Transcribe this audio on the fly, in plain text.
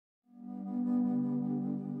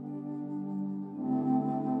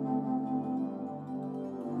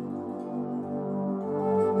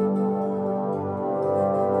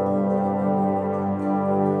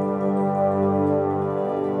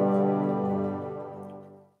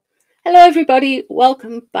everybody,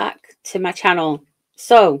 welcome back to my channel.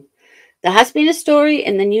 So there has been a story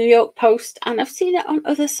in the New York Post, and I've seen it on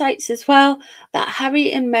other sites as well, that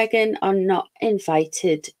Harry and Meghan are not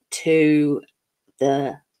invited to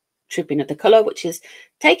the Tribune of the Colour, which is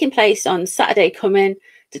taking place on Saturday coming.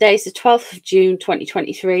 Today's the 12th of June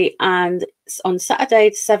 2023, and on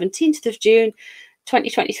Saturday the 17th of June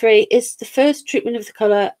 2023 is the first Tribune of the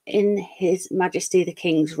Colour in His Majesty the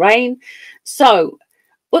King's reign. So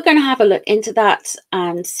we're going to have a look into that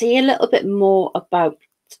and see a little bit more about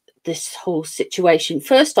this whole situation.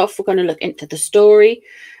 First off, we're going to look into the story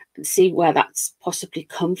and see where that's possibly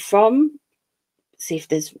come from. See if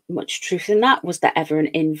there's much truth in that. Was there ever an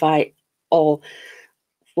invite or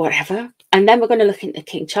whatever? And then we're going to look into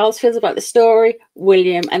King Charles feels about the story,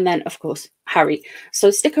 William, and then, of course, Harry. So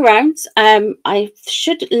stick around. I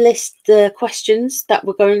should list the questions that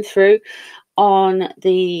we're going through on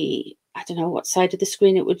the... I don't know what side of the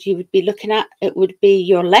screen you would be looking at. It would be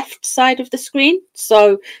your left side of the screen.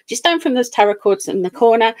 So just down from those tarot cards in the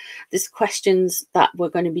corner, there's questions that we're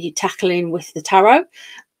going to be tackling with the tarot.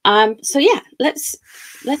 So yeah, let's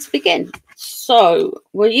begin. So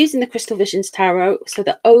we're using the Crystal Visions Tarot. So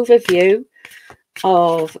the overview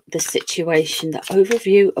of the situation, the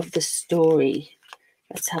overview of the story.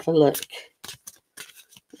 Let's have a look.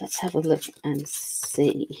 Let's have a look and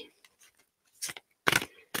see.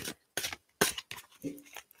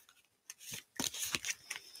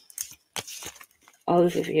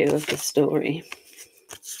 Overview of the story.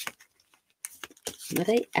 Were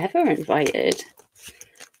they ever invited?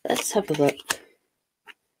 Let's have a look.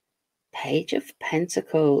 Page of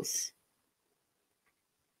Pentacles.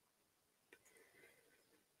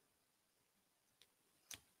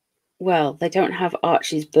 Well, they don't have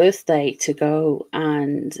Archie's birthday to go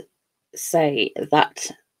and say that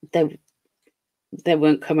they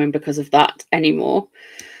weren't coming because of that anymore.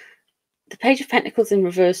 The Page of Pentacles in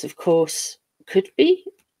reverse, of course, could be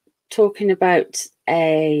talking about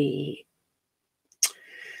a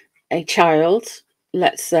child,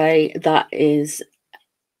 let's say, that is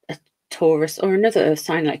a Taurus or another earth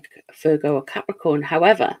sign like Virgo or Capricorn.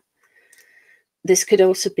 However, this could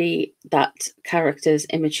also be that character's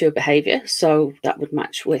immature behavior, so that would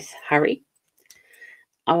match with Harry.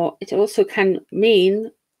 Or it also can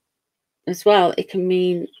mean as well, it can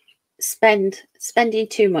mean spending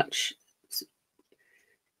too much,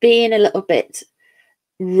 being a little bit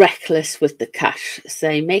reckless with the cash,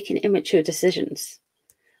 say making immature decisions.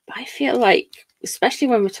 But I feel like, especially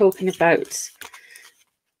when we're talking about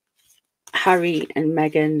Harry and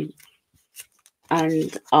Meghan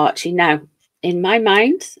and Archie, now in my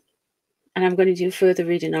mind, and I'm going to do further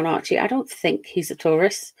reading on Archie, I don't think he's a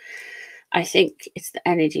Taurus. I think it's the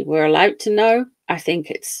energy we're allowed to know. I think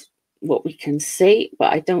it's what we can see,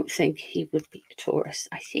 but I don't think he would be a Taurus.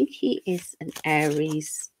 I think he is an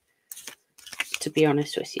Aries, to be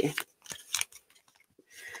honest with you.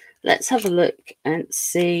 Let's have a look and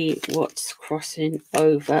see what's crossing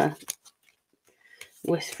over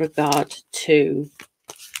with regard to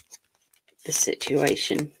the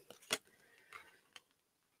situation.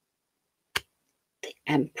 The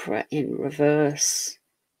Emperor in reverse.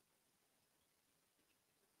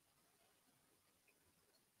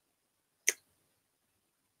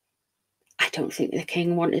 I don't think the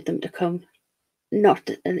king wanted them to come. Not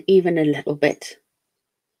even a little bit.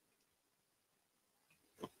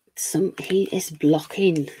 He is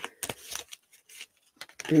blocking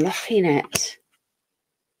it.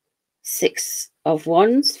 6 of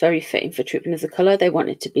Wands, very fitting for Tribune of the Colour. They want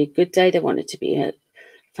it to be a good day. They want it to be a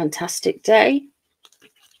fantastic day.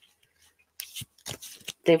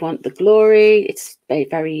 They want the glory. It's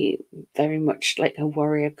very, very much like a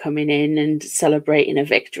warrior coming in and celebrating a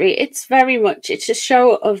victory. It's a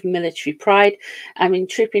show of military pride. I mean,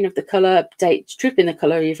 Tribune of the Colour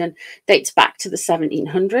even dates back to the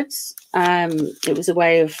 1700s. It was a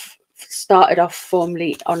way of started off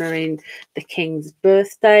formally honouring the king's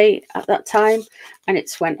birthday at that time, and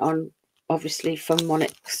it's went on obviously from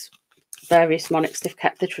monarchs. Various monarchs, they've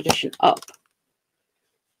kept the tradition up.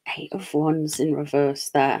 8 of Wands in reverse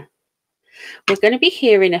there. We're going to be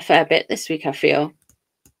hearing a fair bit this week, I feel.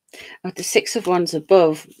 With the 6 of Wands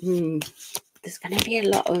above, there's going to be a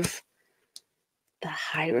lot of the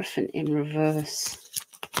Hierophant in reverse.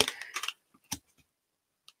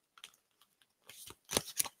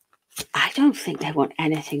 I don't think they want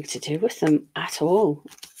anything to do with them at all.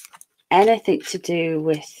 Anything to do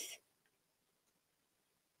with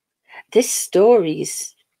this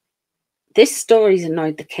story's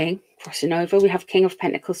annoyed the king, crossing over. We have King of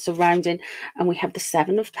Pentacles surrounding, and we have the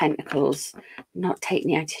 7 of Pentacles not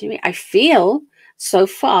taking the itinerary. I feel so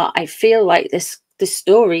far, I feel like this the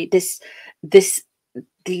story, these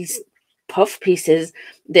puff pieces,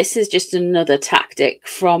 this is just another tactic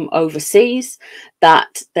from overseas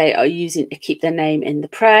that they are using to keep their name in the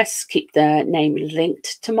press, keep their name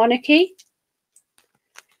linked to monarchy.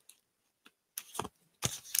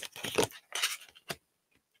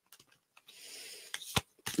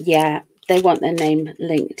 Yeah, they want their name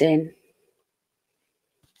linked in.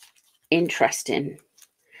 Interesting.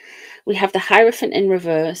 We have the Hierophant in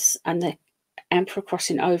reverse and the Emperor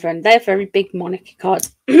crossing over, and they're very big monarchy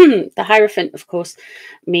cards. The Hierophant, of course,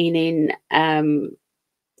 meaning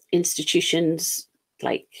institutions,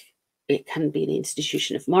 like it can be the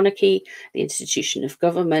institution of monarchy, the institution of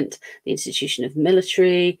government, the institution of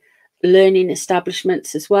military, learning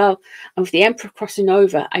establishments as well. And with the Emperor crossing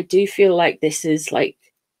over, I do feel like this is like,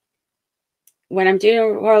 when I'm doing a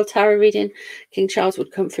royal tarot reading, King Charles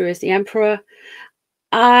would come through as the Emperor.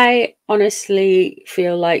 I honestly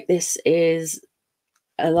feel like this is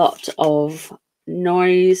a lot of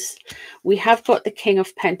noise. We have got the King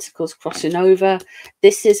of Pentacles crossing over.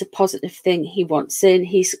 This is a positive thing he wants in.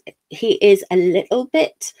 He is a little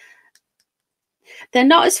bit, they're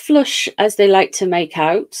not as flush as they like to make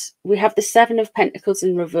out. We have the Seven of Pentacles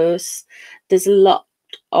in reverse. There's a lot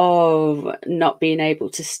of not being able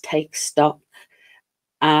to take stock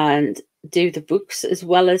and do the books as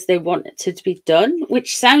well as they want it to be done,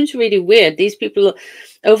 which sounds really weird. These people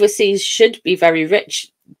overseas should be very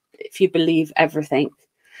rich if you believe everything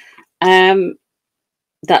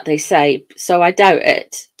that they say. So I doubt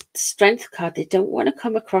it. Strength card, they don't want to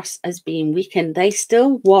come across as being weakened. They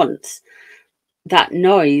still want that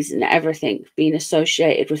noise and everything being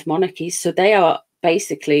associated with monarchies. So they are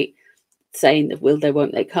basically saying that will they,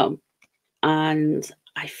 won't they come. And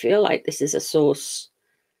I feel like this is a source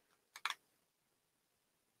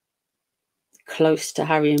close to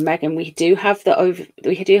Harry and Meghan. We do have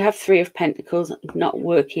Three of Pentacles not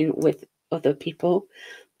working with other people,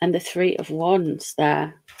 and the Three of Wands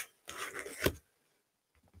there.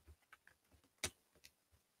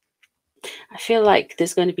 I feel like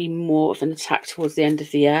there's going to be more of an attack towards the end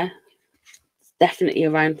of the year, definitely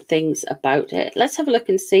around things about it. Let's have a look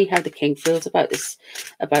and see how the King feels about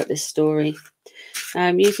this story.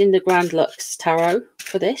 I'm using the Grand Lux Tarot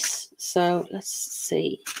for this, so let's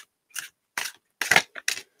see.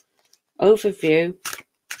 Overview.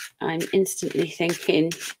 I'm instantly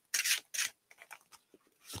thinking,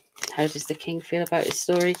 how does the King feel about his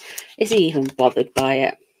story? Is he even bothered by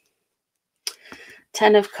it?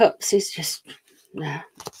 Ten of Cups is just, nah.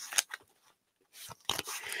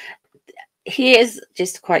 He is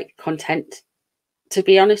just quite content, to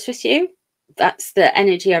be honest with you. That's the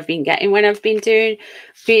energy I've been getting when I've been doing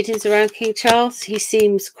readings around King Charles. He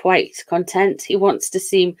seems quite content. He wants to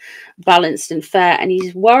seem balanced and fair, and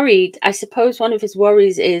he's worried. I suppose one of his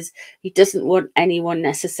worries is he doesn't want anyone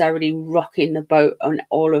necessarily rocking the boat on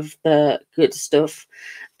all of the good stuff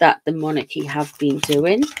that the monarchy have been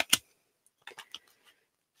doing.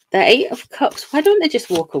 The Eight of Cups, why don't they just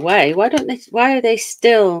walk away? Why are they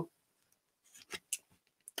still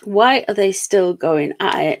going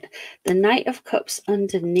at it? The Knight of Cups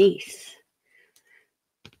underneath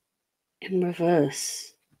in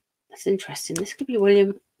reverse. That's interesting. This could be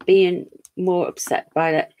William being more upset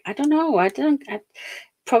by that. I don't know. I think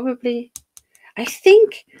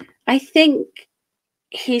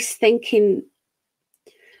he's thinking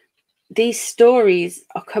these stories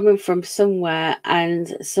are coming from somewhere,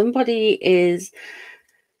 and somebody is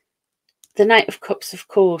the Knight of Cups, of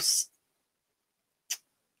course.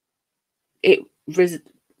 It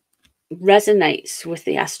resonates with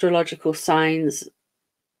the astrological signs,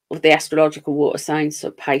 with the astrological water signs,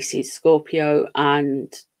 so Pisces, Scorpio,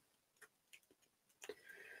 and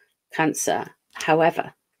Cancer.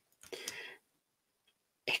 However,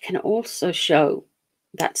 it can also show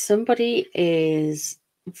that somebody is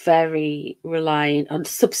very reliant on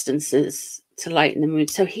substances to lighten the mood.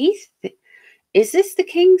 So is this the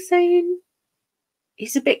King saying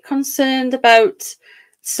he's a bit concerned about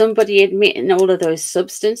somebody admitting all of those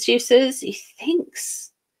substance uses? He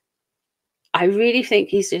thinks, I really think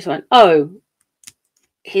he's just went, oh,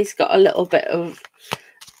 he's got a little bit of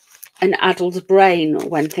an addled brain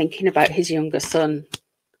when thinking about his younger son.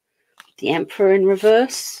 The Emperor in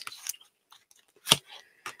reverse.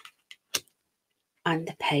 And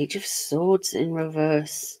the Page of Swords in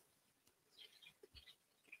reverse.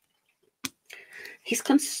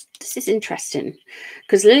 This is interesting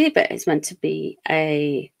because Lilibet is meant to be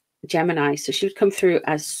a Gemini, so she would come through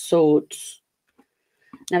as swords.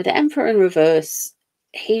 Now, the Emperor in reverse,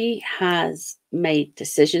 he has made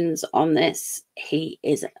decisions on this. He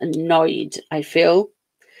is annoyed, I feel.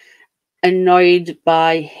 annoyed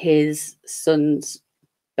by his son's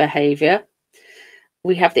behavior.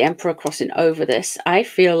 We have the Emperor crossing over this. I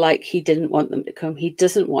feel like he didn't want them to come. He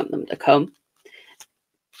doesn't want them to come.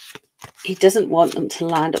 He doesn't want them to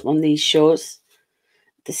land up on these shores.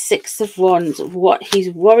 The Six of Wands, what he's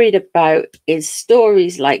worried about is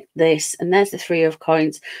stories like this. And there's the Three of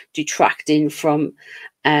Coins detracting from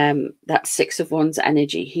that Six of Wands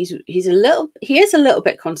energy. He is a little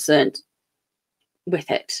bit concerned with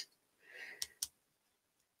it.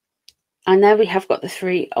 And there we have got the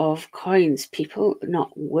Three of Coins. People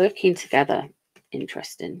not working together.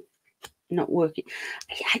 Interesting. Not working.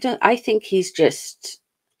 I think he's just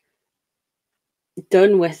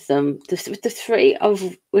done with them.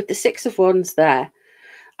 With the Six of Wands there,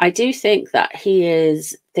 I do think that he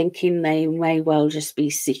is thinking they may well just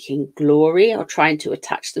be seeking glory or trying to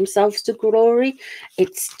attach themselves to glory.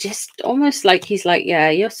 It's just almost like he's like,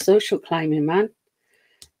 yeah, you're social climbing, man.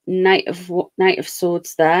 Knight of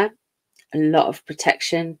Swords there. A lot of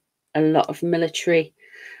protection, a lot of military,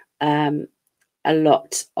 a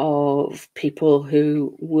lot of people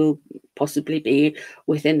who will possibly be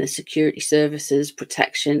within the security services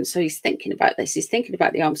protection. So he's thinking about this. He's thinking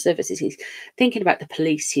about the armed services. He's thinking about the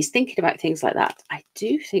police. He's thinking about things like that. I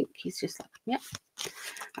do think he's just like, yeah.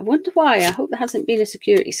 I wonder why. I hope there hasn't been a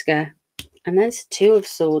security scare. And there's Two of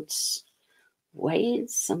Swords weighing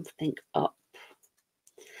something up.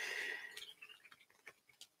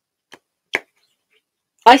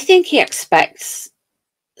 I think he expects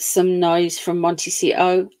some noise from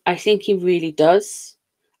Montecito. I think he really does.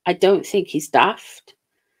 I don't think he's daft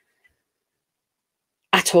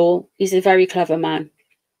at all. He's a very clever man.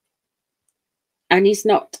 And he's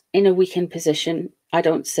not in a weakened position, I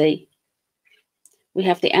don't see. We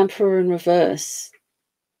have the Emperor in reverse.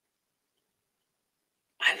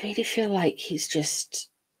 I really feel like he's just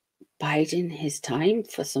biding his time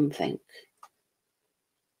for something.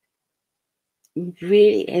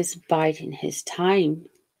 Really is biding his time.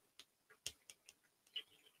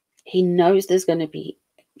 He knows there's going to be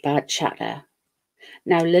bad chatter.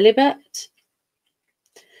 Now, Lilibet,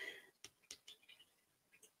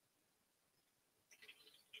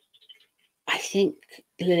 I think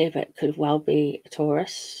Lilibet could well be a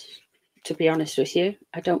Taurus, to be honest with you.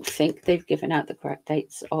 I don't think they've given out the correct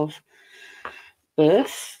dates of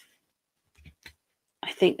birth.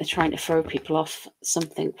 I think they're trying to throw people off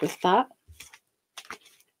something with that.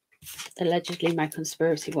 Allegedly my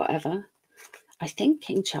conspiracy, whatever. I think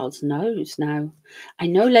King Charles knows now. I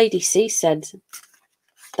know Lady C said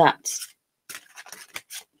that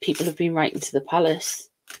people have been writing to the palace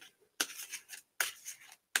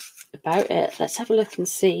about it. Let's have a look and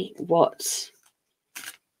see what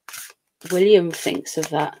William thinks of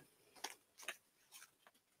that.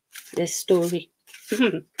 This story.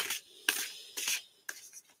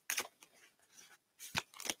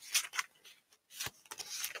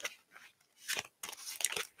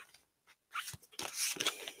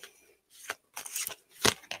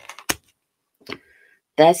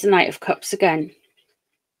 There's the Knight of Cups again.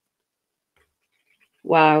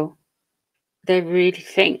 Wow. They really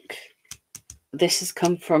think this has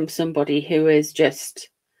come from somebody who is just...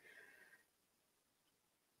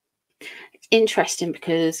 It's interesting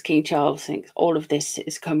because King Charles thinks all of this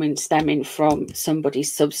is stemming from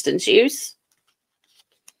somebody's substance use.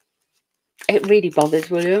 It really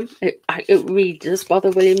bothers William. It really does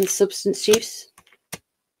bother William's substance use.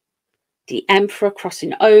 The Emperor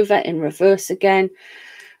crossing over in reverse again.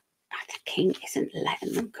 The King isn't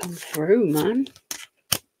letting them come through, man.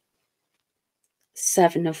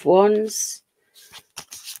 Seven of Wands.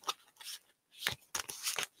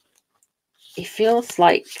 He feels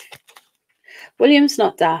like William's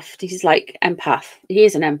not daft. He's like empath. He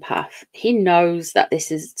is an empath. He knows that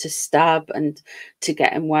this is to stab and to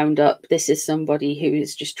get him wound up. This is somebody who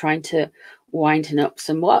is just trying to wind him up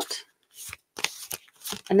somewhat.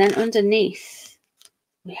 And then underneath,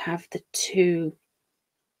 we have the Two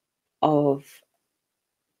of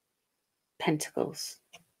Pentacles.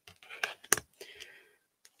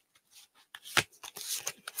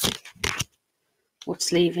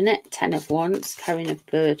 What's leaving it? 10 of Wands, carrying a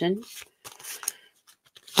burden.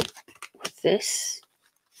 With this,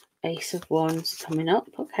 Ace of Wands coming up.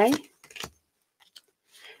 Okay.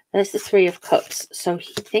 There's the Three of Cups. So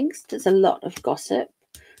he thinks there's a lot of gossip.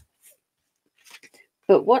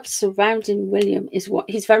 But what's surrounding William is what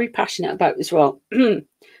he's very passionate about as well.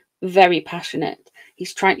 Very passionate.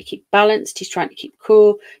 He's trying to keep balanced. He's trying to keep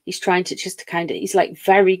cool. He's trying to just he's like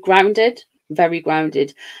very grounded. Very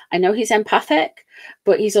grounded. I know he's empathic,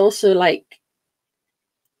 but he's also like,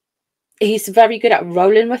 he's very good at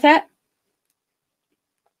rolling with it.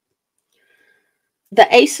 The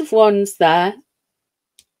Ace of Wands there,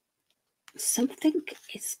 something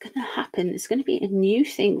is going to happen. It's going to be a new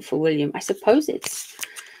thing for William. I suppose it's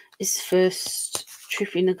his first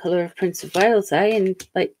trip in the colour of Prince of Wales, eh? And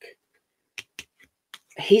like,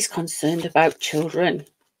 he's concerned about children.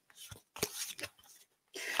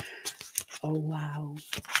 Oh, wow.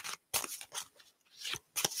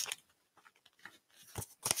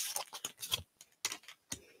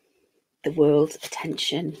 The world's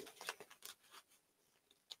attention.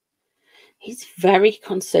 He's very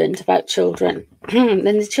concerned about children. Then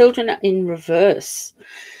the children are in reverse.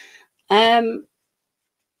 Let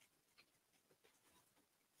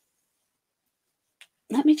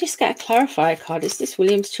me just get a clarifier card. Is this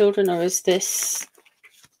William's children, or is this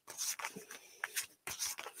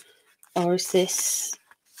overseas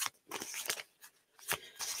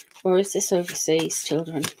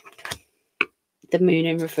children? The moon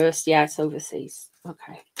in reverse. Yeah, it's overseas.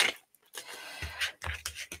 Okay.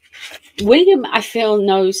 William, I feel,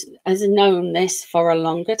 has known this for a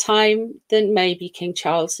longer time than maybe King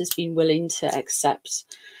Charles has been willing to accept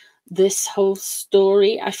this whole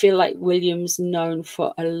story. I feel like William's known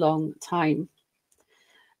for a long time.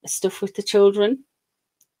 The stuff with the children.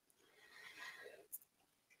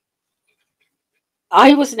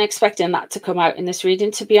 I wasn't expecting that to come out in this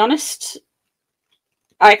reading, to be honest.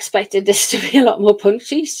 I expected this to be a lot more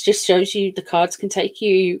punchy. It just shows you the cards can take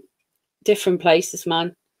you different places,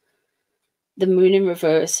 man. The moon in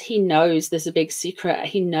reverse. He knows there's a big secret.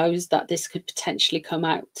 He knows that this could potentially come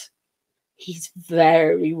out. He's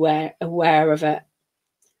very aware of it.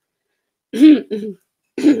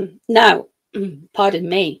 Now, pardon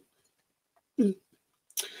me.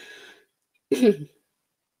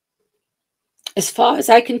 As far as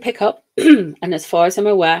I can pick up, and as far as I'm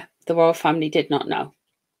aware, the royal family did not know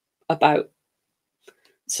about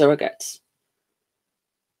surrogates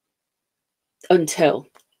until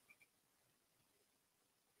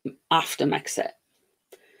after Megsy.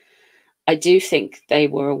 I do think they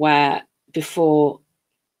were aware before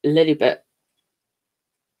Lilibet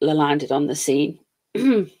landed on the scene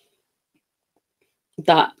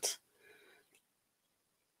that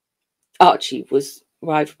Archie was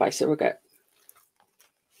arrived by surrogate.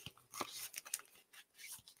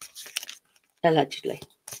 Allegedly,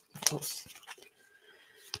 of course.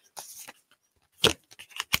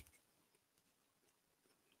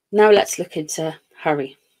 Now let's look into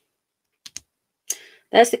Harry.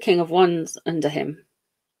 There's the King of Wands under him.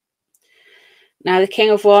 Now the King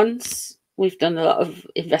of Wands, we've done a lot of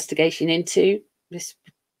investigation into this.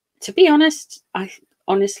 To be honest, I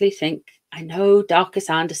honestly think I know Darkus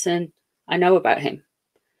Anderson. I know about him.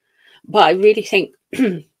 But I really think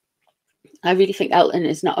Elton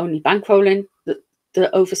is not only bankrolling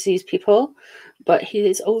the overseas people, but he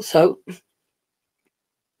is also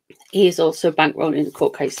bankrolling the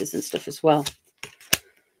court cases and stuff as well.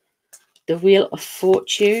 The Wheel of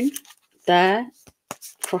Fortune there,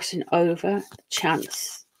 crossing over,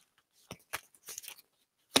 chance.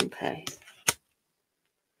 Okay.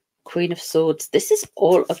 Queen of Swords. This is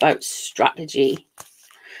all about strategy.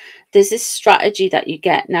 There's this strategy that you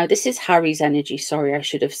get. Now, this is Harry's energy. Sorry, I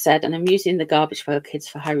should have said. And I'm using the Garbage Pail Kids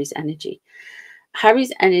for Harry's energy.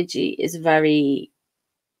 Harry's energy is very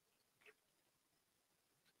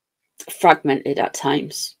fragmented at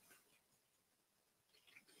times.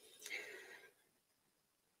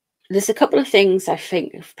 There's a couple of things I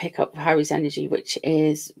think pick up Harry's energy, which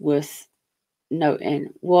is worth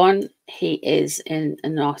noting. One, he is in a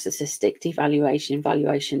narcissistic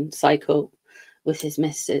valuation cycle with his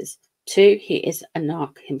missus. Two, he is a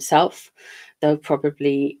narc himself, though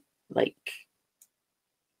probably, like,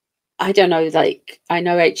 I don't know, like, I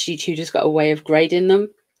know HG2 just got a way of grading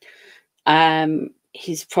them.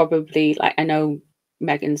 He's probably, like, I know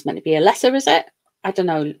Megan's meant to be a lesser, is it? I don't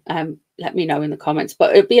know. Let me know in the comments,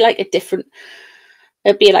 but it'd be like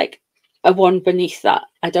it'd be like a one beneath that.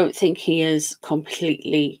 I don't think he is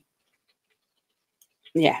completely,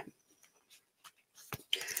 yeah.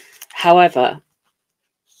 However,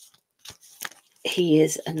 he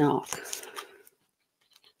is a narc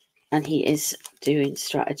and he is doing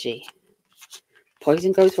strategy.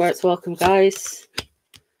 Poison goes where it's welcome, guys.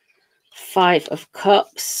 5 of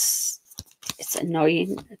Cups. It's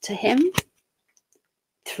annoying to him.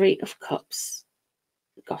 3 of Cups.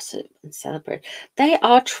 Gossip and celebrate. They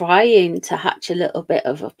are trying to hatch a little bit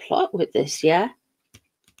of a plot with this, yeah?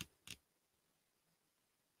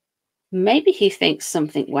 Maybe he thinks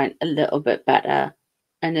something went a little bit better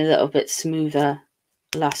and a little bit smoother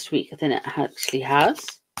last week than it actually has.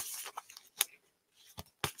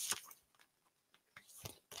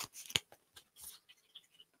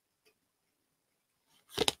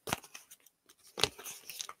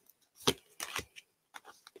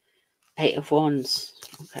 Eight of Wands.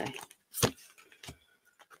 Okay.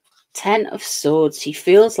 10 of Swords. He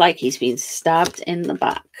feels like he's been stabbed in the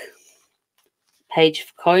back. Page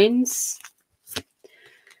of Coins.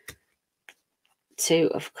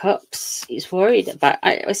 2 of Cups. He's worried about,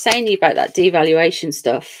 I was saying to you about that devaluation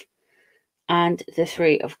stuff. And the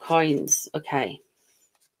 3 of Coins. Okay.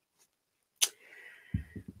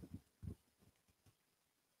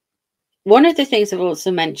 One of the things I've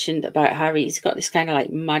also mentioned about Harry, he's got this kind of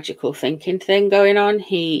like magical thinking thing going on.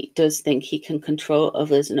 He does think he can control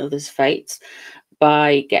others and others' fates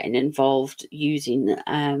by getting involved using,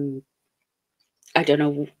 I don't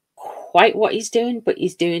know quite what he's doing, but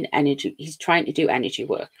he's doing energy. He's trying to do energy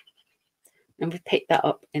work. And we've picked that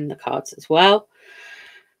up in the cards as well.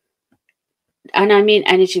 And I mean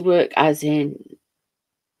energy work as in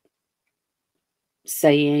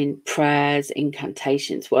saying prayers,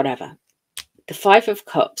 incantations, whatever. The 5 of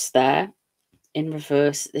Cups there in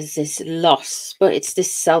reverse, there's this loss, but it's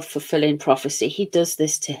this self-fulfilling prophecy. He does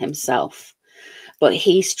this to himself, but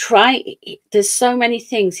he's trying. There's so many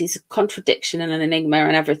things. He's a contradiction and an enigma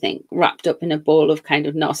and everything wrapped up in a ball of kind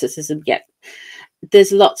of narcissism. Yet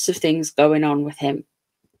there's lots of things going on with him.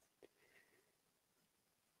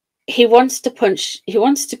 He wants to punch. He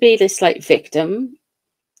wants to be this like victim,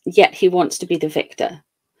 yet he wants to be the victor.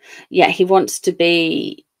 Yet he wants to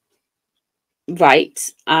be right,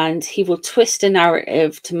 and he will twist a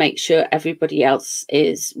narrative to make sure everybody else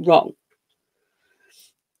is wrong.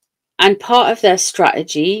 And part of their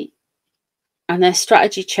strategy, and their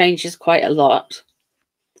strategy changes quite a lot.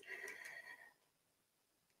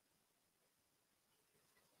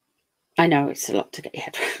 I know it's a lot to get your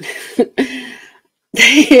head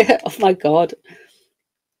around. Oh my God.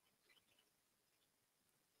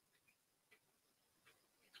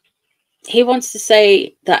 He wants to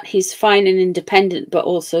say that he's fine and independent, but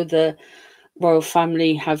also the royal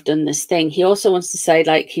family have done this thing. He also wants to say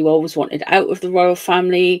like he always wanted out of the royal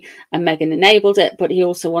family and Meghan enabled it, but he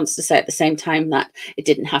also wants to say at the same time that it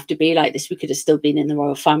didn't have to be like this. We could have still been in the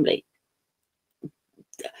royal family.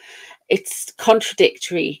 It's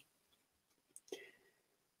contradictory.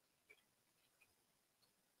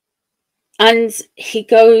 And he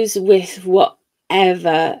goes with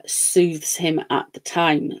whatever soothes him at the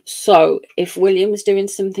time. So if William's doing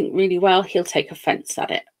something really well, he'll take offense at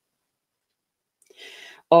it.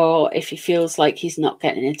 Or if he feels like he's not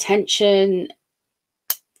getting attention,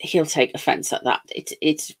 he'll take offense at that.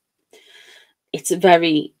 It's a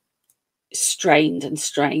very strange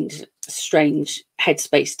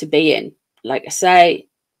headspace to be in. Like I say,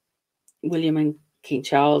 William and King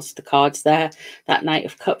Charles, the cards there, that Knight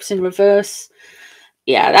of Cups in reverse.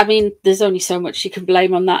 Yeah, I mean, there's only so much you can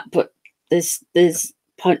blame on that, but there's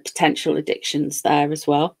potential addictions there as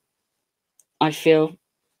well, I feel,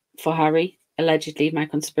 for Harry. Allegedly, my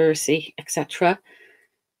conspiracy, etc.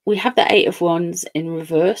 We have the 8 of Wands in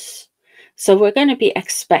reverse. So we're going to be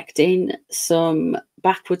expecting some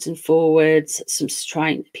backwards and forwards, some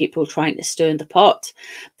people trying to stir in the pot.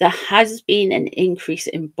 There has been an increase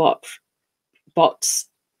in bots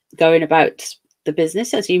going about the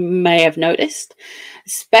business, as you may have noticed,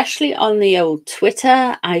 especially on the old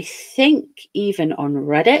Twitter. I think even on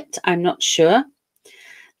Reddit, I'm not sure.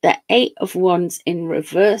 The 8 of Wands in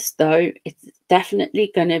reverse, though, it's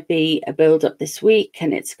definitely going to be a build up this week,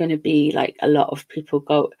 and it's going to be like a lot of people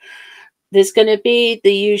go. There's going to be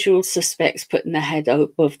the usual suspects putting their head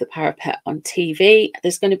above the parapet on TV.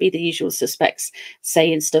 There's going to be the usual suspects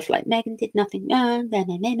saying stuff like Meghan did nothing wrong, blah,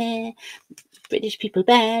 blah, blah, blah. British people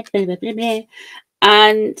bad, blah, blah, blah, blah.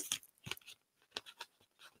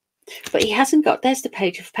 But he hasn't got, there's the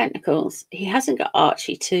Page of Pentacles. He hasn't got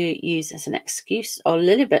Archie to use as an excuse, or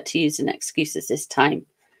Lilibet to use an excuse at this time.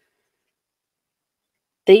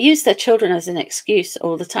 They use their children as an excuse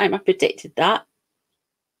all the time. I predicted that.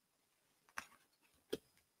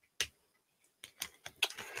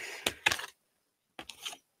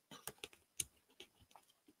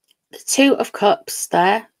 The 2 of Cups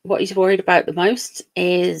there, what he's worried about the most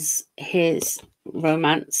is his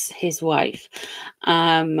romance, his wife.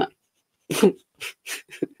 And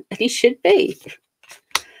he should be,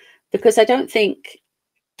 because I don't think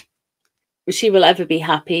she will ever be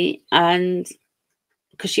happy, and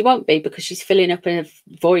because she won't be, because she's filling up a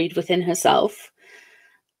void within herself,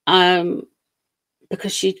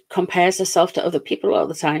 because she compares herself to other people all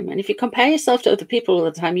the time. And if you compare yourself to other people all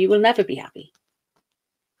the time, you will never be happy.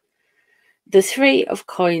 The 3 of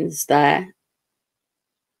Coins there.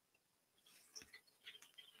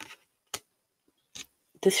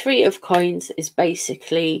 The 3 of Coins is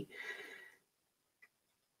basically,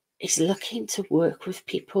 he's looking to work with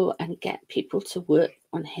people and get people to work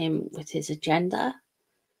on him with his agenda.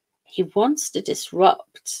 He wants to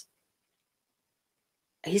disrupt.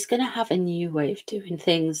 He's going to have a new way of doing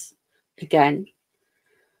things again.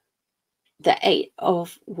 The 8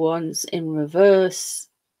 of Wands in reverse.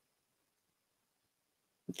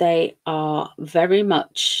 They are very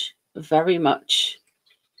much going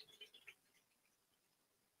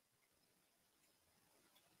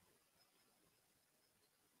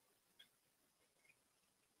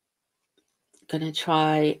to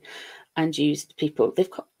try and use the people. They've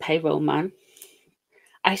got payroll man.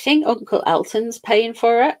 I think Uncle Elton's paying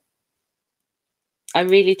for it. I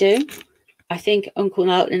really do. I think Uncle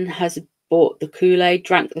Elton has bought the Kool-Aid,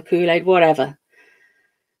 drank the Kool-Aid, whatever.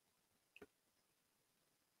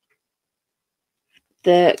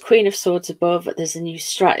 The Queen of Swords above, there's a new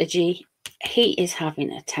strategy. He is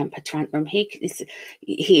having a temper tantrum. He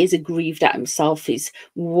is aggrieved at himself. He's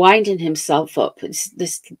winding himself up. It's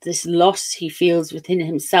this loss he feels within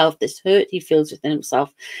himself, this hurt he feels within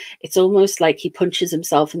himself. It's almost like he punches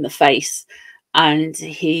himself in the face and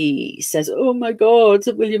he says, "Oh my God,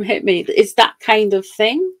 William hit me." It's that kind of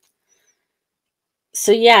thing.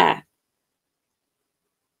 So yeah,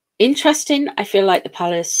 interesting. I feel like the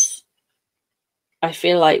palace, I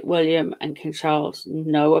feel like William and King Charles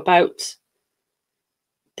know about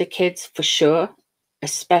the kids for sure.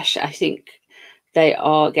 Especially, I think they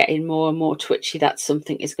are getting more and more twitchy that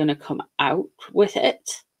something is going to come out with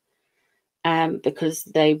it. Because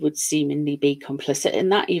they would seemingly be complicit in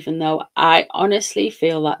that, even though I honestly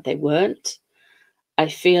feel that they weren't. I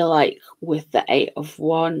feel like with the 8 of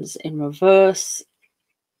Wands in reverse,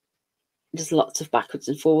 there's lots of backwards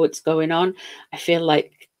and forwards going on. I feel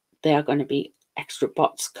like there are going to be extra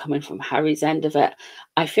bots coming from Harry's end of it.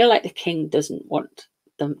 I feel like the king doesn't want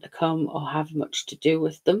them to come or have much to do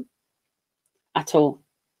with them at all.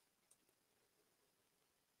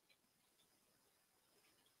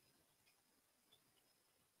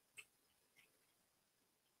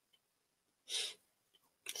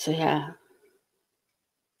 So yeah.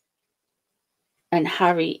 And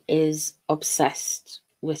Harry is obsessed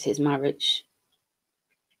with his marriage,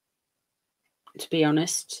 to be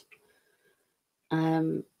honest.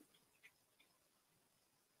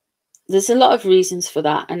 There's a lot of reasons for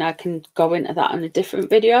that, and I can go into that on a different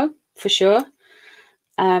video for sure.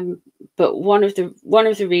 But one of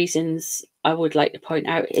the reasons I would like to point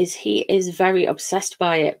out is he is very obsessed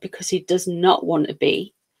by it because he does not want to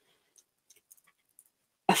be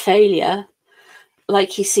a failure like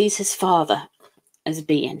he sees his father as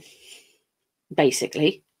being,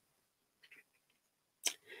 basically.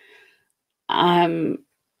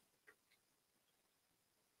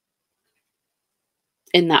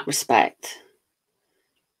 In that respect.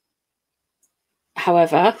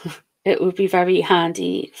 However, it would be very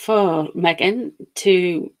handy for Meghan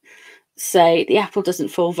to say the apple doesn't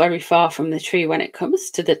fall very far from the tree when it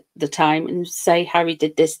comes to the time, and say Harry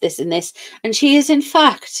did this, this and this. And she is in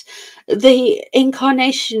fact the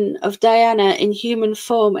incarnation of Diana in human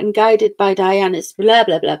form and guided by Diana's blah,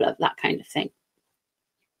 blah, blah, blah, that kind of thing.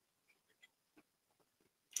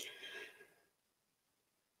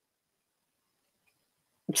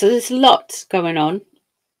 So there's a lot going on.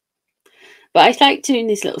 But I like doing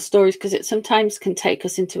these little stories because it sometimes can take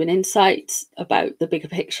us into an insight about the bigger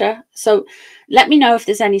picture. So let me know if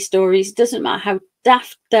there's any stories. Doesn't matter how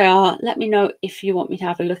daft they are. Let me know if you want me to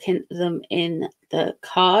have a look into them in the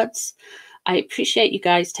cards. I appreciate you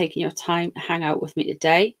guys taking your time to hang out with me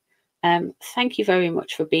today. Thank you very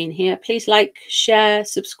much for being here. Please like, share,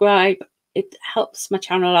 subscribe. It helps my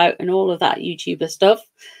channel out and all of that YouTuber stuff.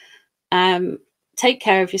 Take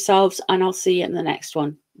care of yourselves, and I'll see you in the next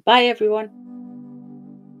one. Bye, everyone.